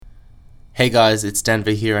Hey guys, it's Denver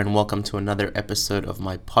here, and welcome to another episode of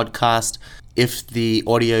my podcast. If the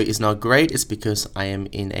audio is not great, it's because I am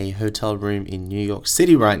in a hotel room in New York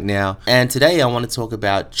City right now. And today I want to talk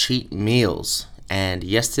about cheat meals. And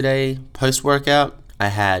yesterday, post-workout, I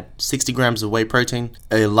had 60 grams of whey protein,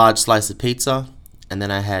 a large slice of pizza, and then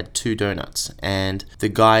I had 2 donuts. And the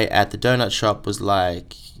guy at the donut shop was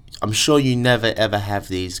like, I'm sure you never ever have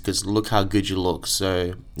these because look how good you look.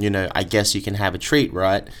 So, I guess you can have a treat,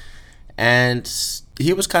 right? And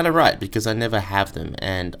he was kind of right because I never have them,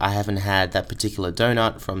 and I haven't had that particular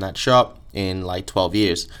donut from that shop in like 12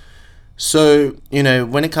 years. So,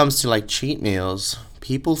 when it comes to like cheat meals,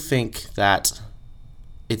 people think that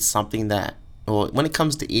it's something that, or when it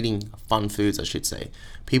comes to eating fun foods, I should say,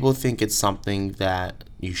 people think it's something that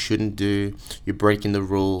you shouldn't do, you're breaking the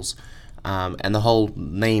rules, and the whole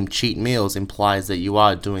name cheat meals implies that you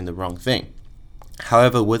are doing the wrong thing.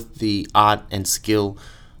 However, with the art and skill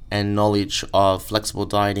and knowledge of flexible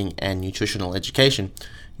dieting and nutritional education,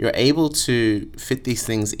 you're able to fit these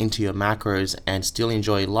things into your macros and still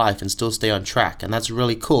enjoy life and still stay on track. And that's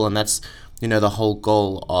really cool. And that's, the whole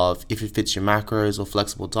goal of If It Fits Your Macros or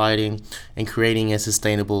flexible dieting, and creating a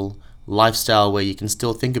sustainable lifestyle where you can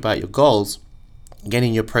still think about your goals,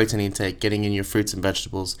 getting your protein intake, getting in your fruits and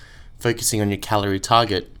vegetables, focusing on your calorie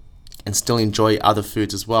target, and still enjoy other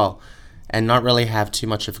foods as well, and not really have too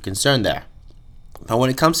much of a concern there. But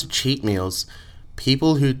when it comes to cheat meals,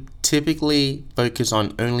 people who typically focus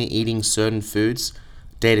on only eating certain foods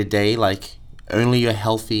day to day, like only your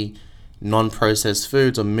healthy, non-processed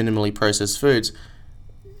foods or minimally processed foods,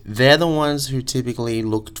 they're the ones who typically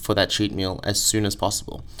look for that cheat meal as soon as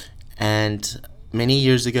possible. And many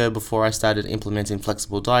years ago, before I started implementing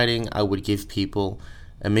flexible dieting, I would give people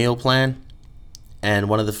a meal plan, and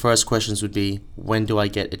one of the first questions would be, when do I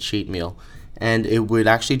get a cheat meal? And it would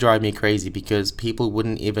actually drive me crazy because people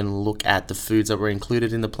wouldn't even look at the foods that were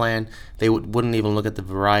included in the plan. They wouldn't even look at the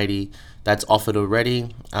variety that's offered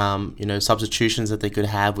already, substitutions that they could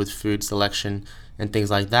have with food selection and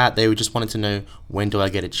things like that. They would just wanted to know, when do I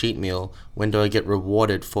get a cheat meal? When do I get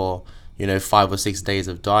rewarded for, 5 or 6 days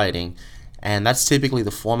of dieting? And that's typically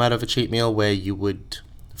the format of a cheat meal, where you would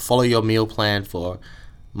follow your meal plan for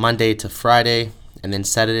Monday to Friday, and then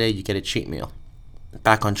Saturday you get a cheat meal.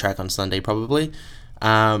 Back on track on Sunday probably.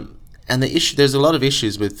 And there's a lot of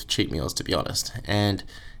issues with cheat meals, to be honest, and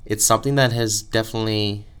it's something that has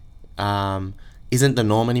definitely isn't the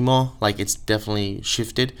norm anymore. Like, it's definitely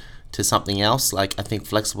shifted to something else. Like, I think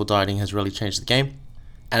flexible dieting has really changed the game,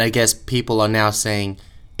 and I guess people are now saying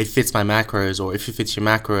it fits my macros, or if it fits your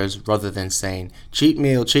macros, rather than saying cheat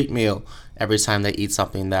meal every time they eat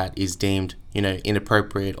something that is deemed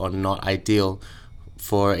inappropriate or not ideal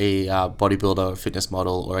for a bodybuilder, fitness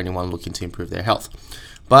model, or anyone looking to improve their health.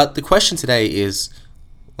 But the question today is,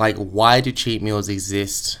 why do cheat meals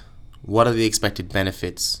exist? What are the expected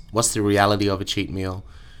benefits? What's the reality of a cheat meal?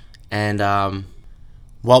 And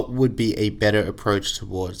what would be a better approach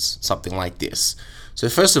towards something like this? So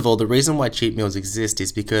first of all, the reason why cheat meals exist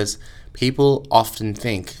is because people often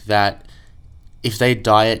think that if they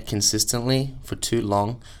diet consistently for too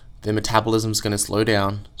long, their metabolism is going to slow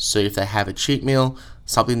down. So if they have a cheat meal,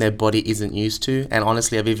 something their body isn't used to, and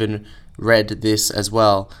honestly, I've even read this as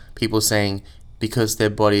well, people saying because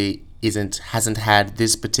their body hasn't had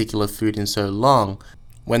this particular food in so long,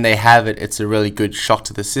 when they have it, it's a really good shock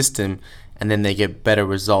to the system, and then they get better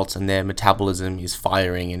results, and their metabolism is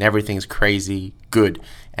firing, and everything's crazy good,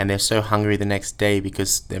 and they're so hungry the next day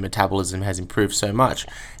because their metabolism has improved so much,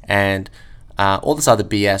 and all this other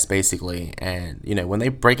BS basically. And when they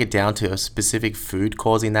break it down to a specific food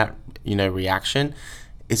causing that reaction,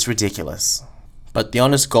 it's ridiculous. But the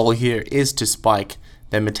honest goal here is to spike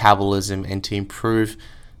their metabolism and to improve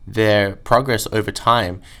their progress over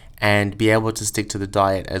time, and be able to stick to the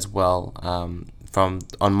diet as well, from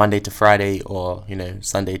on Monday to Friday, or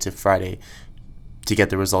Sunday to Friday, to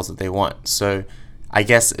get the results that they want. So I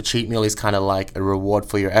guess a cheat meal is kind of like a reward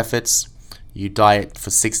for your efforts. You diet for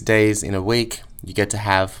 6 days in a week, you get to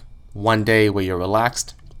have 1 day where you're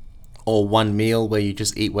relaxed, or one meal where you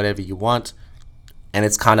just eat whatever you want, and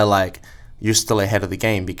it's kind of like you're still ahead of the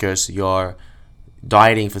game because you're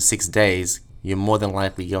dieting for 6 days. You're more than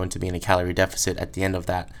likely going to be in a calorie deficit at the end of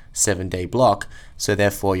that 7-day block, so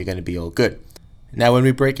therefore you're going to be all good. Now, when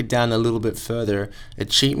we break it down a little bit further, a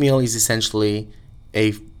cheat meal is essentially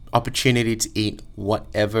a opportunity to eat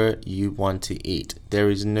whatever you want to eat. There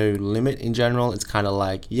is no limit in general. It's kind of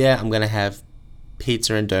like, I'm going to have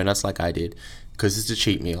pizza and donuts like I did because it's a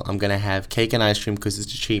cheat meal. I'm going to have cake and ice cream because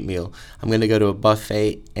it's a cheat meal. I'm going to go to a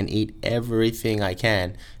buffet and eat everything I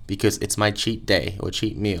can because it's my cheat day or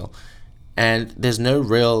cheat meal. And there's no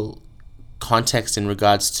real context in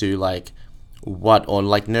regards to like what, or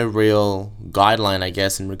like no real guideline, I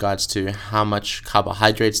guess, in regards to how much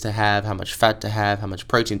carbohydrates to have, how much fat to have, how much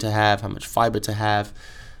protein to have, how much fiber to have,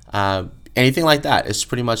 anything like that. It's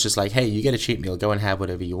pretty much just like, hey, you get a cheat meal, go and have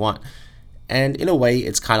whatever you want. And in a way,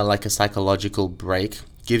 it's kind of like a psychological break.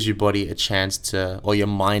 Gives your body a chance to, or your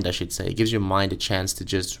mind, I should say, it gives your mind a chance to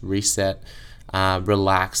just reset,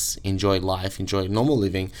 relax, enjoy life, enjoy normal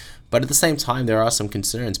living. But at the same time, there are some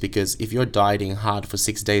concerns, because if you're dieting hard for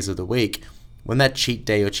 6 days of the week, when that cheat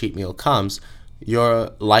day or cheat meal comes, your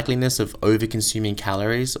likeliness of over-consuming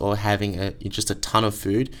calories or having just a ton of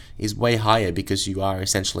food is way higher, because you are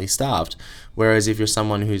essentially starved. Whereas if you're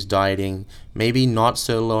someone who's dieting maybe not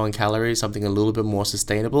so low on calories, something a little bit more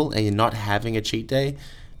sustainable, and you're not having a cheat day,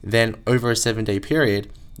 then over a 7-day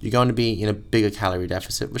period, you're going to be in a bigger calorie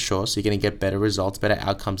deficit for sure. So you're going to get better results, better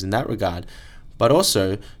outcomes in that regard. But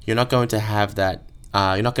also, you're not going to have that,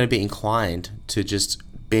 you're not going to be inclined to just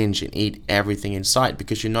binge and eat everything in sight,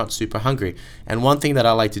 because you're not super hungry. And one thing that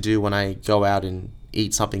I like to do when I go out and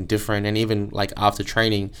eat something different, and even like after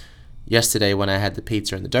training yesterday when I had the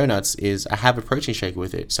pizza and the donuts, is I have a protein shake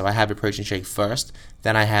with it. So I have a protein shake first,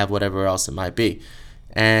 then I have whatever else it might be.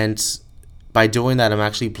 And by doing that, I'm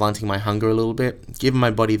actually blunting my hunger a little bit, giving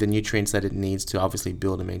my body the nutrients that it needs to obviously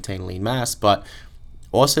build and maintain lean mass, but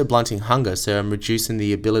also blunting hunger. So I'm reducing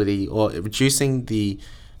the ability, or reducing the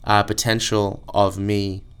potential of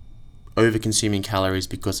me over-consuming calories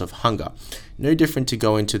because of hunger. No different to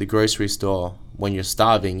go into the grocery store when you're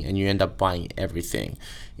starving and you end up buying everything.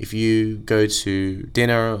 If you go to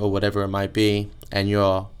dinner or whatever it might be and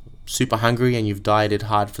you're super hungry and you've dieted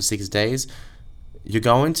hard for 6 days, you're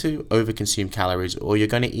going to over-consume calories, or you're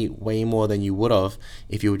going to eat way more than you would have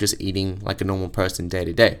if you were just eating like a normal person day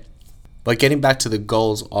to day. But getting back to the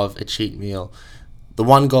goals of a cheat meal, the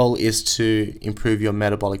one goal is to improve your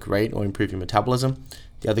metabolic rate or improve your metabolism.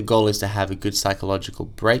 The other goal is to have a good psychological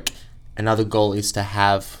break. Another goal is to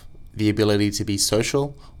have the ability to be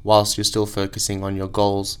social whilst you're still focusing on your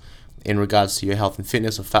goals in regards to your health and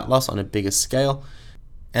fitness or fat loss on a bigger scale.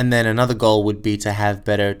 And then another goal would be to have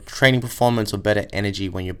better training performance or better energy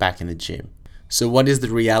when you're back in the gym. So what is the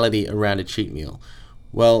reality around a cheat meal?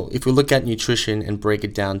 Well, if we look at nutrition and break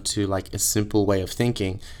it down to like a simple way of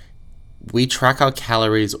thinking, we track our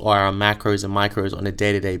calories or our macros and micros on a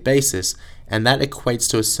day-to-day basis, and that equates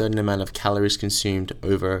to a certain amount of calories consumed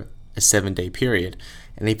over a 7-day period.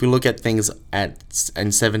 And if we look at things in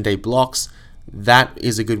 7-day blocks, that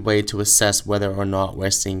is a good way to assess whether or not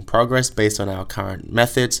we're seeing progress based on our current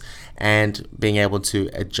methods and being able to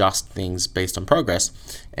adjust things based on progress.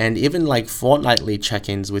 And even like fortnightly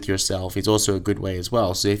check-ins with yourself is also a good way as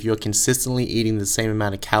well. So if you're consistently eating the same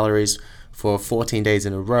amount of calories for 14 days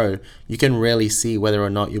in a row, you can really see whether or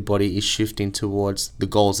not your body is shifting towards the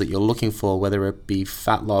goals that you're looking for, whether it be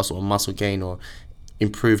fat loss or muscle gain or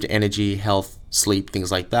improved energy, health, sleep,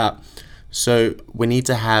 things like that. So we need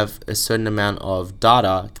to have a certain amount of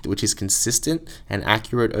data which is consistent and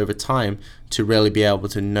accurate over time to really be able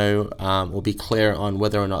to know or be clear on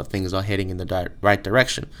whether or not things are heading in the right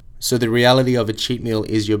direction. So the reality of a cheat meal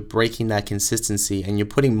is you're breaking that consistency and you're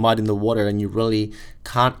putting mud in the water, and you really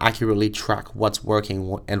can't accurately track what's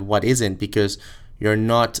working and what isn't, because you're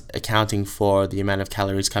not accounting for the amount of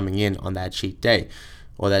calories coming in on that cheat day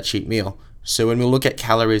or that cheat meal. So when we look at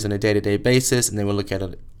calories on a day-to-day basis, and then we look at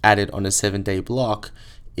it on a 7-day block,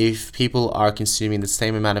 if people are consuming the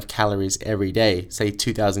same amount of calories every day, say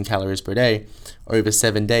 2,000 calories per day, over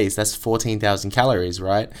 7 days, that's 14,000 calories,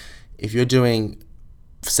 right? If you're doing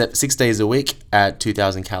 6 days a week at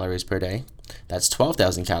 2,000 calories per day, that's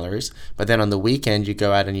 12,000 calories. But then on the weekend, you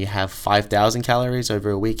go out and you have 5,000 calories over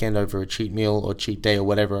a weekend, over a cheat meal or cheat day or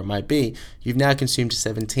whatever it might be. You've now consumed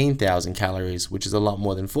 17,000 calories, which is a lot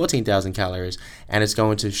more than 14,000 calories, and it's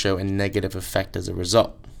going to show a negative effect as a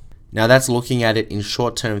result. Now that's looking at it in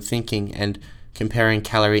short-term thinking and comparing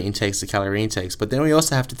calorie intakes to calorie intakes. But then we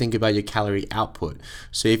also have to think about your calorie output.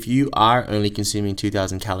 So if you are only consuming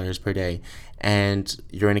 2,000 calories per day and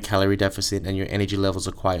you're in a calorie deficit and your energy levels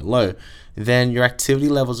are quite low, then your activity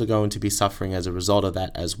levels are going to be suffering as a result of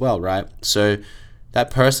that as well, right? So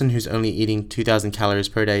that person who's only eating 2,000 calories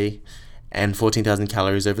per day and 14,000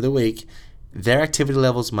 calories over the week, their activity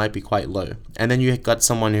levels might be quite low. And then you've got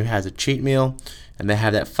someone who has a cheat meal and they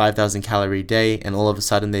have that 5,000 calorie day, and all of a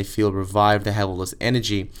sudden they feel revived, they have all this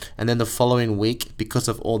energy, and then the following week, because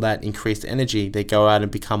of all that increased energy, they go out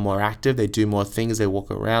and become more active, they do more things, they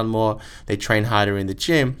walk around more, they train harder in the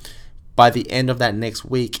gym. By the end of that next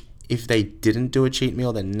week, if they didn't do a cheat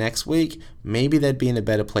meal the next week, maybe they'd be in a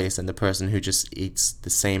better place than the person who just eats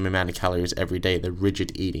the same amount of calories every day, the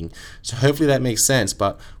rigid eating. So hopefully that makes sense.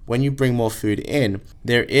 But when you bring more food in,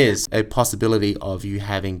 there is a possibility of you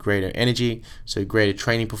having greater energy, so greater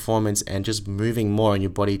training performance, and just moving more in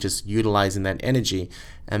your body, just utilizing that energy.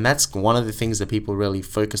 And that's one of the things that people really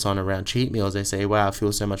focus on around cheat meals. They say, wow, I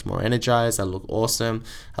feel so much more energized, I look awesome,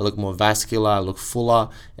 I look more vascular, I look fuller,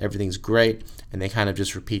 everything's great. And they kind of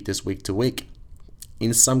just repeat this week to week.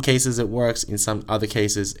 In some cases it works, in some other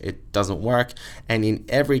cases it doesn't work, and in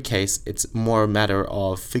every case it's more a matter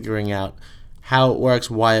of figuring out how it works,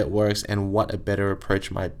 why it works, and what a better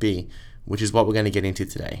approach might be, which is what we're going to get into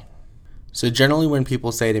today. So generally when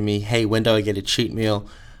people say to me, hey, when do I get a cheat meal?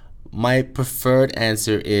 My preferred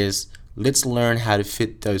answer is, let's learn how to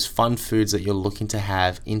fit those fun foods that you're looking to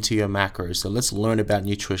have into your macros. So let's learn about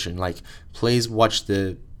nutrition. Like, please watch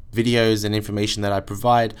the videos and information that I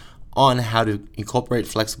provide on how to incorporate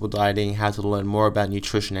flexible dieting, how to learn more about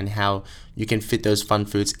nutrition, and how you can fit those fun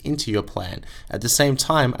foods into your plan. At the same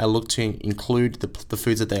time, I look to include the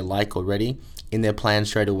foods that they like already in their plan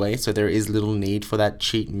straight away, so there is little need for that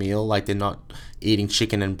cheat meal. Like, they're not eating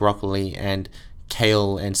chicken and broccoli and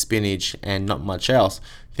kale and spinach and not much else.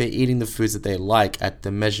 They're eating the foods that they like at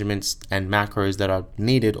the measurements and macros that are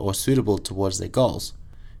needed or suitable towards their goals.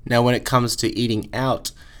 Now, when it comes to eating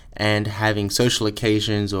out and having social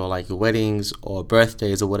occasions or like weddings or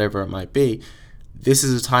birthdays or whatever it might be, this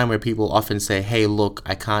is a time where people often say, hey, look,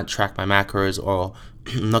 I can't track my macros, or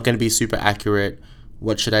I'm not going to be super accurate.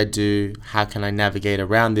 What should I do? How can I navigate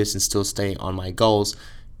around this and still stay on my goals?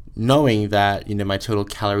 Knowing that, my total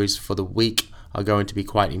calories for the week are going to be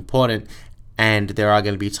quite important, and there are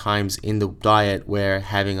going to be times in the diet where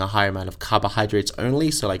having a higher amount of carbohydrates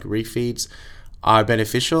only, so like refeeds, are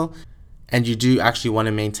beneficial. And you do actually want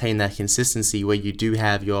to maintain that consistency where you do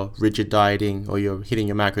have your rigid dieting or you're hitting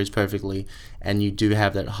your macros perfectly, and you do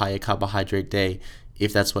have that higher carbohydrate day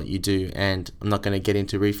if that's what you do. And I'm not going to get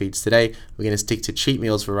into refeeds today. We're going to stick to cheat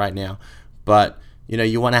meals for right now. But,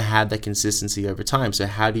 you want to have that consistency over time. So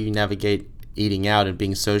how do you navigate eating out and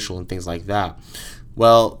being social and things like that?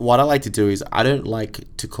 Well, what I like to do is I don't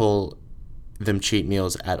like to call them cheat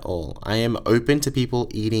meals at all. I am open to people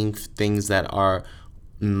eating things that are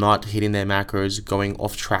not hitting their macros, going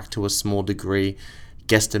off track to a small degree,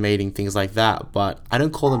 guesstimating, things like that. But I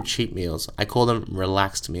don't call them cheat meals. I call them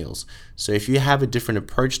relaxed meals. So if you have a different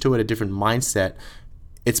approach to it, a different mindset,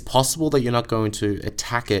 it's possible that you're not going to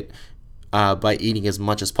attack it by eating as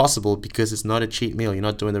much as possible, because it's not a cheat meal. You're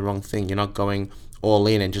not doing the wrong thing. You're not going all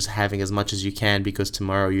in and just having as much as you can because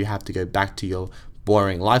tomorrow you have to go back to your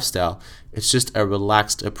boring lifestyle. It's just a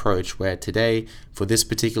relaxed approach where today, for this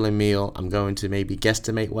particular meal, I'm going to maybe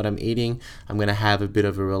guesstimate what I'm eating. I'm going to have a bit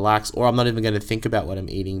of a relax, or I'm not even going to think about what I'm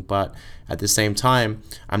eating. But at the same time,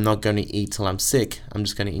 I'm not going to eat till I'm sick. I'm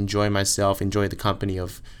just going to enjoy myself, enjoy the company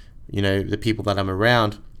of, the people that I'm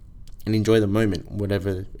around, and enjoy the moment,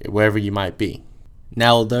 wherever you might be.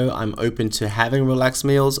 Now, although I'm open to having relaxed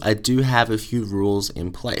meals, I do have a few rules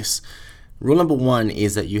in place. Rule number one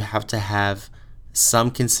is that you have to have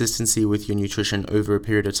some consistency with your nutrition over a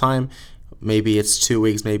period of time. Maybe it's 2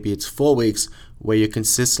 weeks, maybe it's 4 weeks, where you're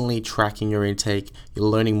consistently tracking your intake, you're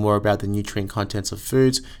learning more about the nutrient contents of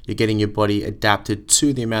foods, you're getting your body adapted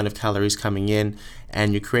to the amount of calories coming in,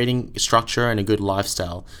 and you're creating structure and a good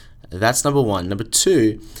lifestyle. That's number one. Number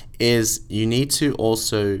two is you need to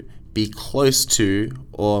also be close to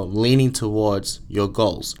or leaning towards your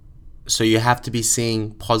goals. So you have to be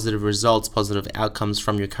seeing positive results, positive outcomes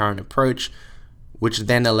from your current approach, which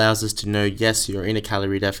then allows us to know, yes, you're in a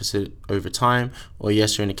calorie deficit over time, or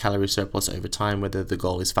yes, you're in a calorie surplus over time, whether the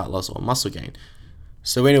goal is fat loss or muscle gain.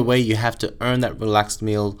 So in a way, you have to earn that relaxed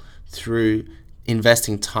meal through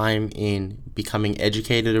investing time in becoming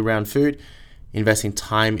educated around food, investing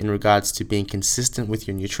time in regards to being consistent with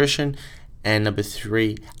your nutrition, and number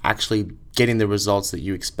three, actually getting the results that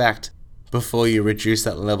you expect before you reduce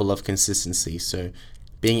that level of consistency. So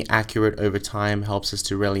being accurate over time helps us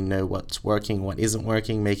to really know what's working, what isn't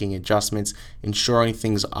working, making adjustments, ensuring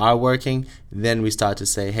things are working. Then we start to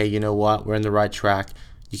say, hey, you know what, we're on the right track.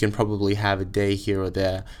 You can probably have a day here or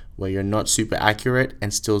there where you're not super accurate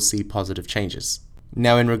and still see positive changes.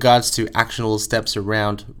 Now, in regards to actionable steps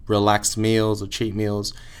around relaxed meals or cheat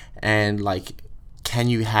meals, and like, can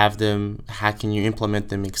you have them, how can you implement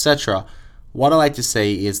them, etc., what I like to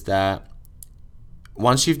say is that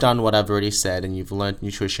once you've done what I've already said and you've learned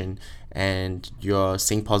nutrition and you're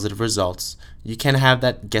seeing positive results, you can have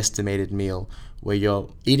that guesstimated meal where you're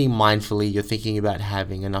eating mindfully, you're thinking about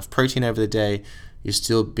having enough protein over the day, you're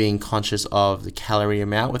still being conscious of the calorie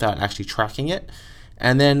amount without actually tracking it.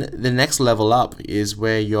 And then the next level up is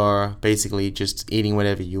where you're basically just eating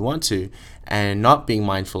whatever you want to and not being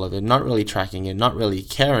mindful of it, not really tracking it, not really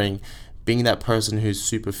caring, being that person who's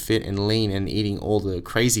super fit and lean and eating all the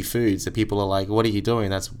crazy foods that people are like, what are you doing?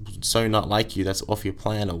 That's so not like you. That's off your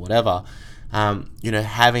plan or whatever.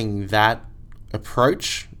 Having that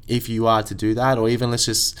approach, if you are to do that, or even let's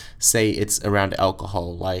just say it's around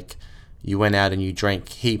alcohol, like you went out and you drank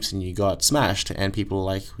heaps and you got smashed, and people are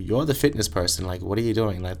like, you're the fitness person, like what are you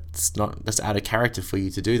doing? That's out of character for you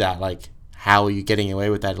to do that. Like, how are you getting away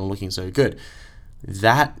with that and looking so good?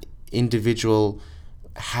 That individual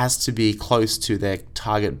has to be close to their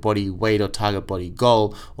target body weight or target body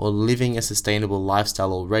goal, or living a sustainable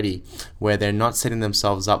lifestyle already, where they're not setting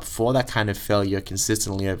themselves up for that kind of failure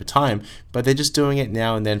consistently over time, but they're just doing it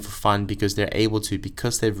now and then for fun because they're able to,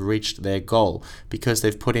 because they've reached their goal, because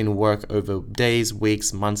they've put in work over days,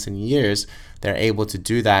 weeks, months, and years. They're able to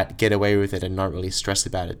do that, get away with it, and not really stress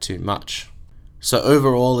about it too much. So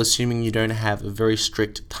overall, assuming you don't have a very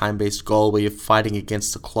strict time-based goal where you're fighting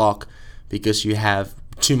against the clock because you have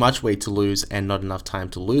too much weight to lose and not enough time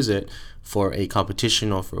to lose it for a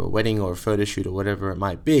competition or for a wedding or a photo shoot or whatever it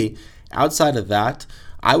might be, outside of that,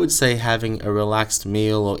 I would say having a relaxed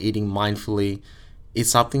meal or eating mindfully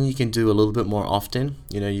is something you can do a little bit more often.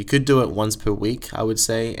 You could do it once per week, I would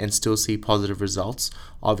say, and still see positive results.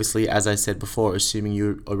 Obviously, as I said before, assuming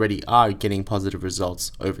you already are getting positive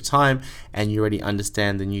results over time and you already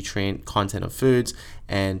understand the nutrient content of foods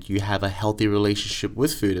and you have a healthy relationship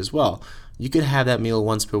with food as well. You could have that meal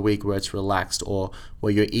once per week where it's relaxed, or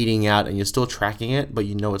where you're eating out and you're still tracking it, but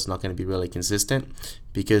you know it's not going to be really consistent,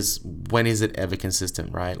 because when is it ever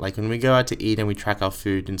consistent, right? Like when we go out to eat and we track our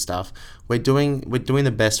food and stuff, we're doing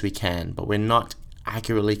the best we can, but we're not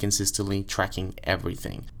accurately, consistently tracking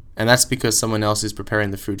everything. And that's because someone else is preparing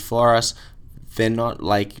the food for us. They're not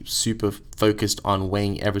like super focused on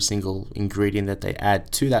weighing every single ingredient that they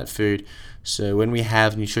add to that food. So when we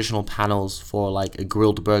have nutritional panels for like a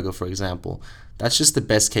grilled burger, for example, that's just the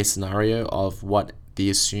best case scenario of what the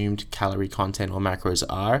assumed calorie content or macros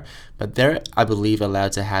are. But they're, I believe,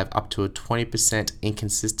 allowed to have up to a 20%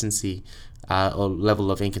 inconsistency or level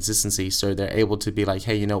of inconsistency. So they're able to be like,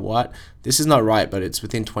 hey, you know what? This is not right, but it's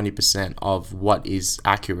within 20% of what is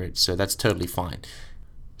accurate. So that's totally fine.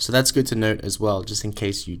 So that's good to note as well, just in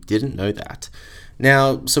case you didn't know that.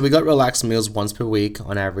 Now, so we got relaxed meals once per week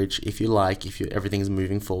on average, if everything's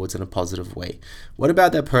moving forwards in a positive way. What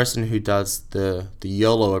about that person who does the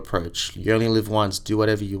YOLO approach? You only live once, do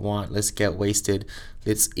whatever you want, let's get wasted,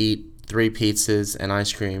 let's eat 3 pizzas and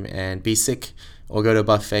ice cream and be sick, or go to a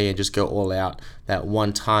buffet and just go all out that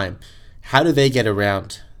one time. How do they get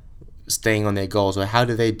around staying on their goals, or how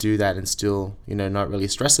do they do that and still, not really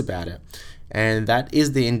stress about it? And that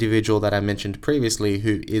is the individual that I mentioned previously,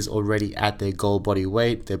 who is already at their goal body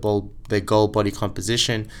weight, their goal body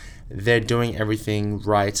composition. They're doing everything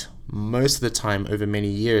right most of the time over many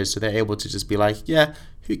years. So they're able to just be like, yeah,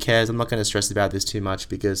 who cares? I'm not going to stress about this too much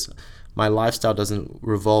because my lifestyle doesn't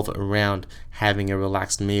revolve around having a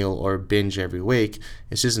relaxed meal or a binge every week.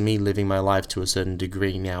 It's just me living my life to a certain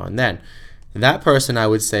degree now and then. That person, I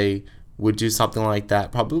would say, would do something like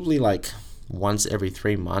that probably like once every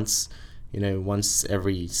 3 months. Once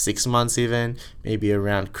every 6 months even, maybe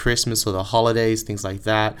around Christmas or the holidays, things like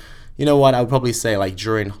that. You know what, I would probably say like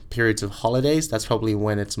during periods of holidays, that's probably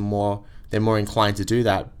when they're more inclined to do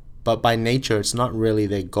that. But by nature, it's not really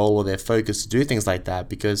their goal or their focus to do things like that,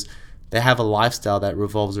 because they have a lifestyle that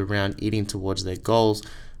revolves around eating towards their goals,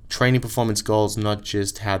 training performance goals, not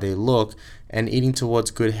just how they look, and eating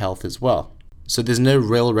towards good health as well. So there's no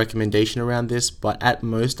real recommendation around this, but at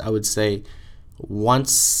most I would say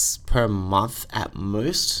once per month at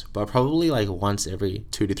most, but probably like once every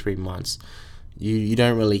 2 to 3 months. You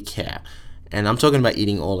don't really care. And I'm talking about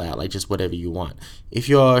eating all out, like just whatever you want. If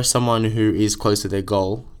you're someone who is close to their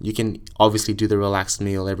goal, you can obviously do the relaxed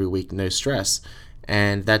meal every week, no stress.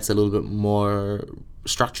 And that's a little bit more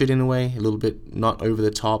structured in a way, a little bit not over the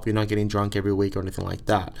top. You're not getting drunk every week or anything like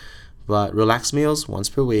that. But relaxed meals once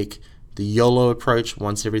per week, the YOLO approach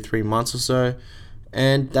once every 3 months or so.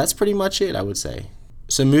 And that's pretty much it, I would say.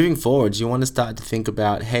 So moving forwards, you want to start to think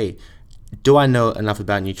about, hey, do I know enough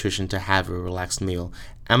about nutrition to have a relaxed meal?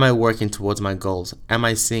 Am I working towards my goals? Am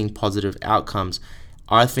I seeing positive outcomes?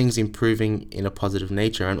 Are things improving in a positive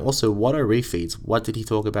nature? And also, what are refeeds? What did he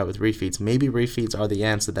talk about with refeeds? Maybe refeeds are the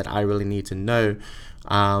answer that I really need to know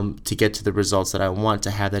to get to the results that I want,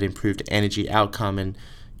 to have that improved energy outcome and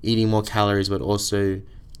eating more calories, but also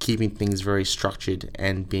keeping things very structured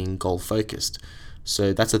and being goal focused.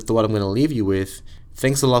 So that's a thought I'm going to leave you with.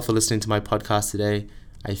 Thanks a lot for listening to my podcast today.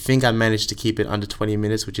 I think I managed to keep it under 20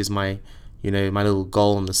 minutes, which is my little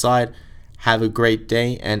goal on the side. Have a great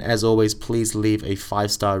day, and as always, please leave a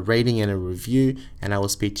 5-star rating and a review, and I will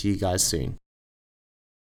speak to you guys soon.